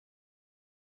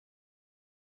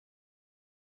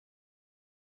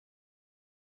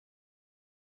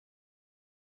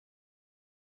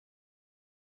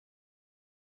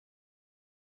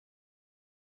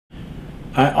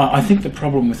I think the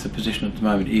problem with the position at the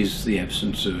moment is the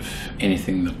absence of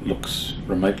anything that looks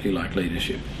remotely like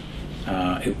leadership.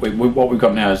 What we've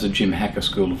got now is the Jim Hacker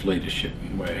School of Leadership,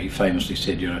 where he famously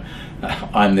said,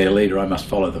 I'm their leader, I must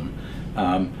follow them.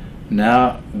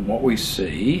 Now what we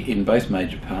see in both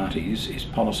major parties is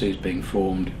policies being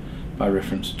formed by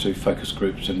reference to focus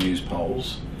groups and news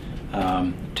polls,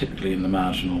 typically in the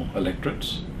marginal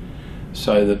electorates,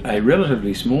 so that a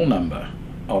relatively small number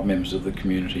of members of the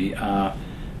community are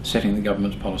setting the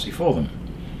government's policy for them.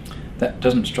 That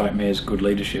doesn't strike me as good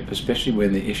leadership, especially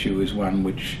when the issue is one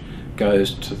which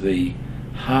goes to the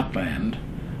heartland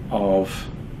of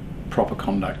proper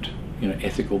conduct,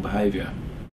 ethical behaviour.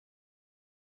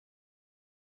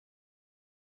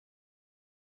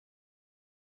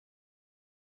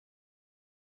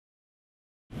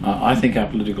 I think our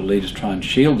political leaders try and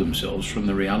shield themselves from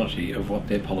the reality of what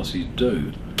their policies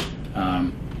do.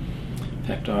 In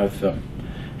fact,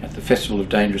 at the Festival of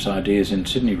Dangerous Ideas in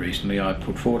Sydney recently, I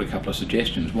put forward a couple of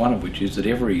suggestions, one of which is that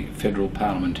every federal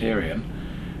parliamentarian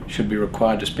should be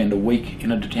required to spend a week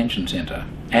in a detention centre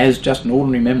as just an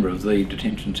ordinary member of the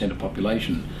detention centre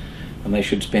population, and they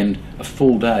should spend a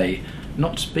full day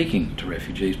not speaking to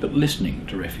refugees but listening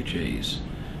to refugees,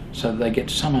 so that they get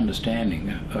some understanding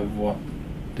of what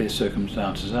their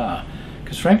circumstances are.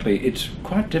 Because frankly, it's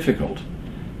quite difficult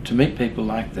to meet people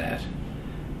like that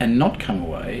and not come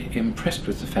away impressed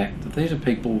with the fact that these are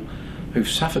people who've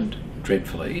suffered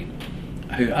dreadfully,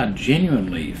 who are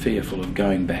genuinely fearful of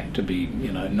going back to be,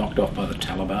 knocked off by the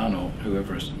Taliban or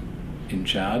whoever is in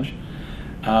charge,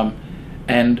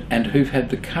 and who've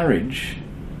had the courage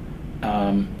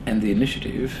and the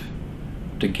initiative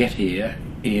to get here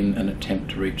in an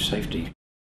attempt to reach safety.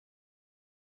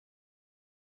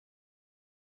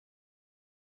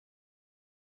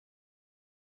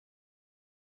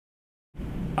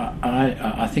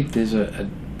 I think there's a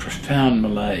profound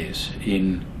malaise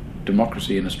in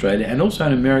democracy in Australia and also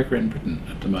in America and Britain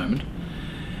at the moment,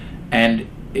 and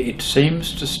it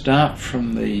seems to start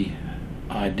from the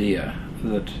idea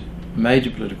that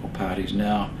major political parties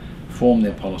now form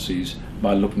their policies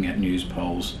by looking at news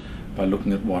polls, by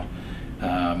looking at what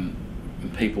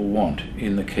people want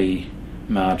in the key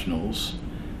marginals,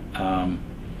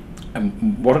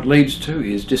 and what it leads to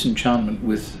is disenchantment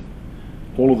with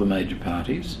all of the major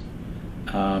parties.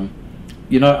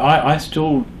 I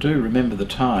still do remember the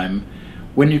time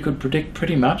when you could predict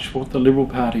pretty much what the Liberal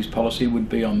Party's policy would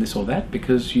be on this or that,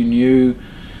 because you knew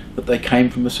that they came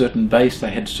from a certain base,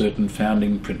 they had certain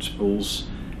founding principles,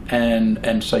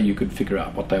 and so you could figure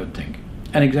out what they would think.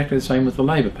 And exactly the same with the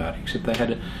Labor Party, except they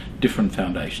had different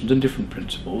foundations and different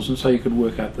principles, and so you could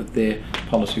work out that their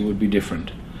policy would be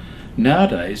different.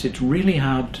 Nowadays, it's really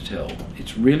hard to tell.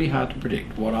 It's really hard to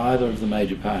predict what either of the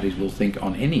major parties will think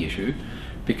on any issue,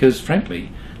 because frankly,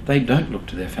 they don't look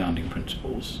to their founding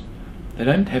principles. They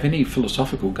don't have any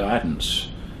philosophical guidance.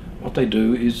 What they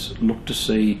do is look to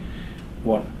see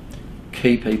what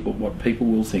people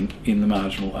will think in the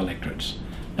marginal electorates.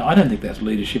 Now, I don't think that's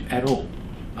leadership at all.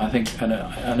 I think,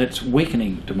 and it's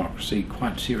weakening democracy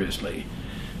quite seriously,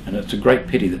 and it's a great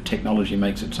pity that technology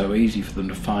makes it so easy for them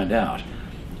to find out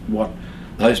what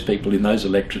those people in those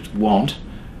electorates want,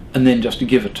 and then just to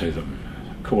give it to them,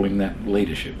 calling that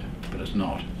leadership, but it's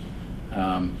not.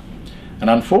 And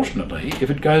unfortunately, if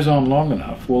it goes on long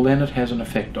enough, well, then it has an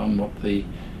effect on what the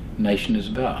nation is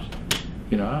about.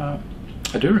 I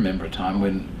do remember a time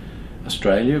when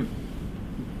Australia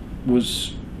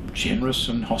was generous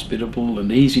and hospitable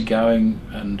and easygoing,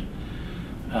 and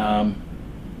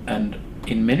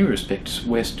in many respects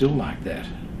we're still like that.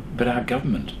 But our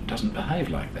government doesn't behave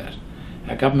like that.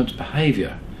 Our government's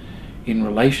behaviour in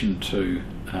relation to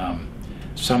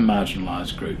some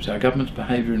marginalised groups, our government's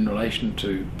behaviour in relation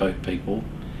to boat people,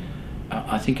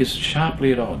 I think is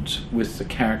sharply at odds with the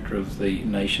character of the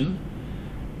nation.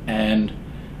 And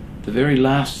the very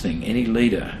last thing any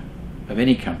leader of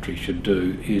any country should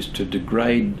do is to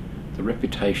degrade the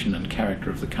reputation and character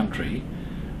of the country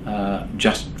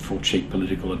just for cheap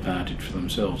political advantage for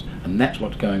themselves. And that's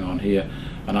what's going on here,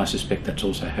 and I suspect that's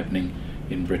also happening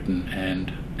in Britain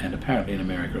and apparently in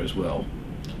America as well.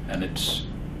 And it's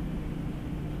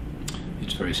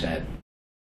very sad.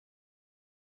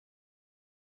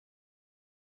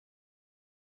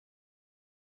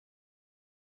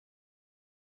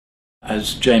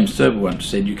 As James Thurber once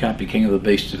said, you can't be king of the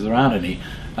beasts if there aren't any.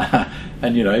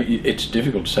 And it's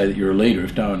difficult to say that you're a leader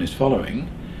if no one is following.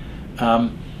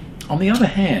 On the other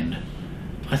hand,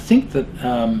 I think that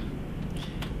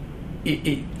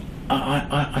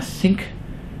I think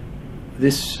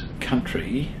this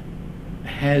country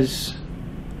has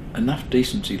enough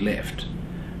decency left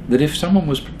that if someone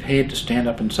was prepared to stand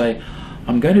up and say,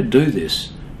 I'm going to do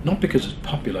this not because it's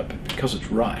popular but because it's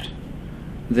right,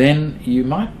 then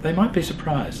they might be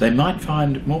surprised. They might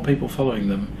find more people following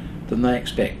them than they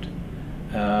expect,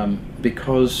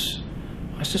 because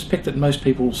I suspect that most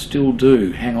people still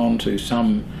do hang on to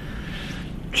some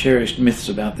cherished myths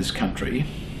about this country.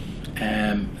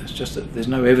 It's just that there's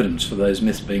no evidence for those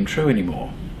myths being true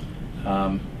anymore.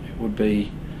 It would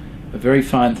be a very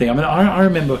fine thing. I mean, I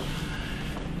remember,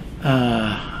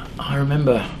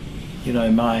 you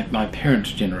know, my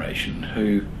parents'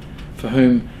 generation, for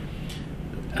whom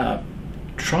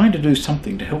trying to do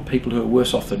something to help people who are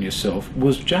worse off than yourself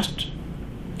was just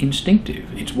instinctive.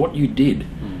 It's what you did.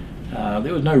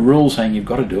 There was no rule saying you've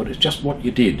got to do it. It's just what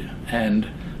you did, and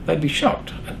they'd be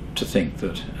shocked to think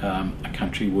that a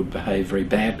country would behave very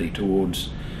badly towards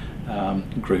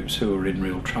groups who are in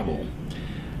real trouble.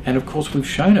 And of course, we've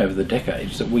shown over the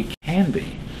decades that we can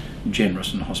be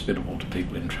generous and hospitable to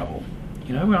people in trouble.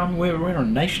 You know, we're a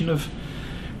nation of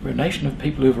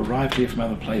people who've arrived here from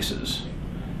other places.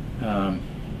 I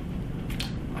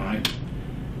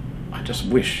just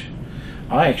wish.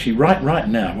 I actually, right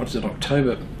now, what is it,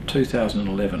 October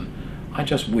 2011, I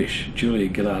just wish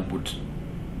Julia Gillard would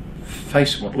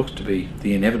face what looks to be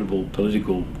the inevitable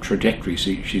political trajectory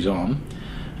she's on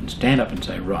and stand up and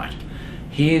say, right,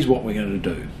 here's what we're going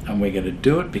to do, and we're going to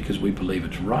do it because we believe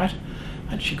it's right,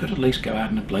 and she could at least go out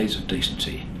in a blaze of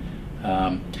decency.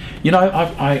 You know,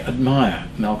 I admire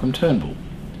Malcolm Turnbull,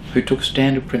 who took a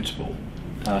stand of principle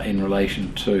in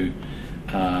relation to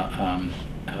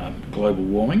global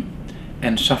warming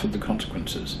and suffered the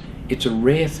consequences. It's a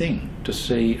rare thing to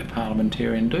see a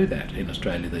parliamentarian do that in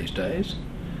Australia these days.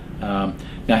 Now,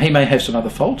 he may have some other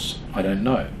faults, I don't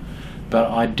know, but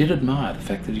I did admire the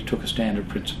fact that he took a stand of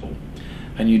principle.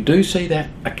 And you do see that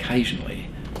occasionally,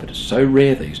 but it's so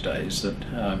rare these days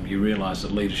that you realise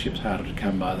that leadership's harder to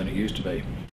come by than it used to be.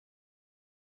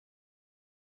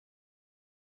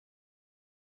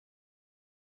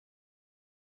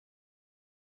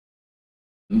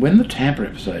 When the Tampa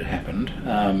episode happened,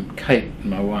 Kate,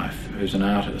 my wife, who's an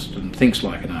artist and thinks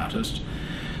like an artist,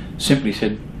 simply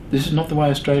said, this is not the way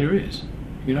Australia is.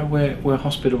 You know, we're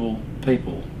hospitable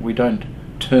people. We don't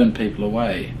turn people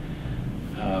away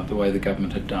the way the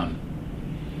government had done.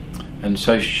 And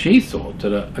so she thought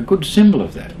that a good symbol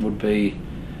of that would be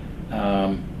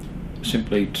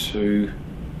simply to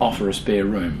offer a spare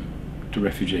room to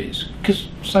refugees, because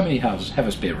so many houses have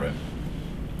a spare room.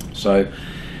 So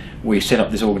we set up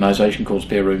this organisation called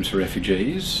Spare Rooms for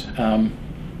Refugees,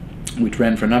 which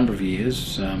ran for a number of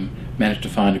years, managed to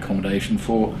find accommodation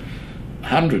for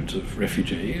hundreds of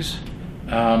refugees,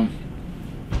 and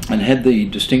had the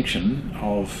distinction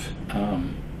of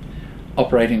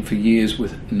operating for years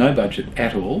with no budget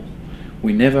at all.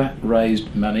 We never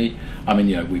raised money. I mean,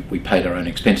 you know, we paid our own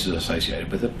expenses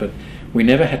associated with it, but we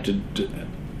never had to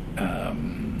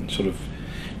sort of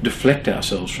deflect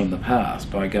ourselves from the path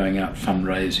by going out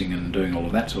fundraising and doing all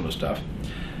of that sort of stuff.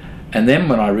 And then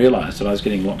when I realised that I was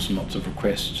getting lots and lots of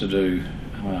requests to do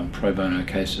pro bono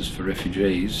cases for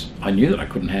refugees, I knew that I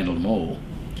couldn't handle them all.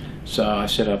 So I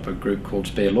set up a group called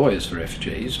Spare Lawyers for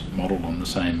Refugees, modelled on the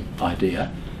same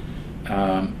idea.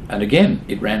 And again,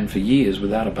 it ran for years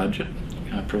without a budget.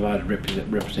 I provided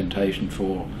representation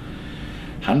for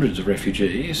hundreds of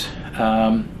refugees.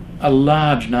 A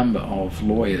large number of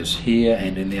lawyers here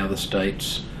and in the other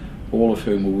states, all of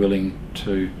whom were willing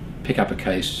to pick up a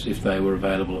case if they were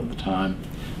available at the time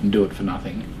and do it for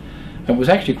nothing. And it was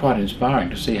actually quite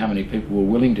inspiring to see how many people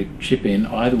were willing to chip in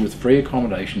either with free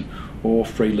accommodation or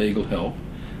free legal help,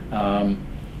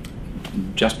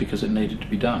 just because it needed to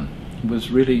be done. It was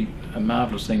really a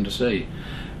marvellous thing to see,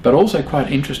 but also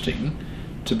quite interesting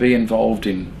to be involved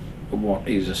in what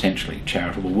is essentially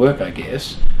charitable work, I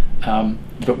guess,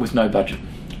 but with no budget,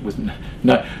 with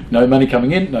no money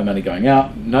coming in, no money going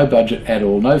out, no budget at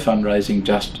all, no fundraising,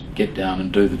 just get down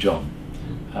and do the job.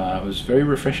 It was very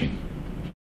refreshing.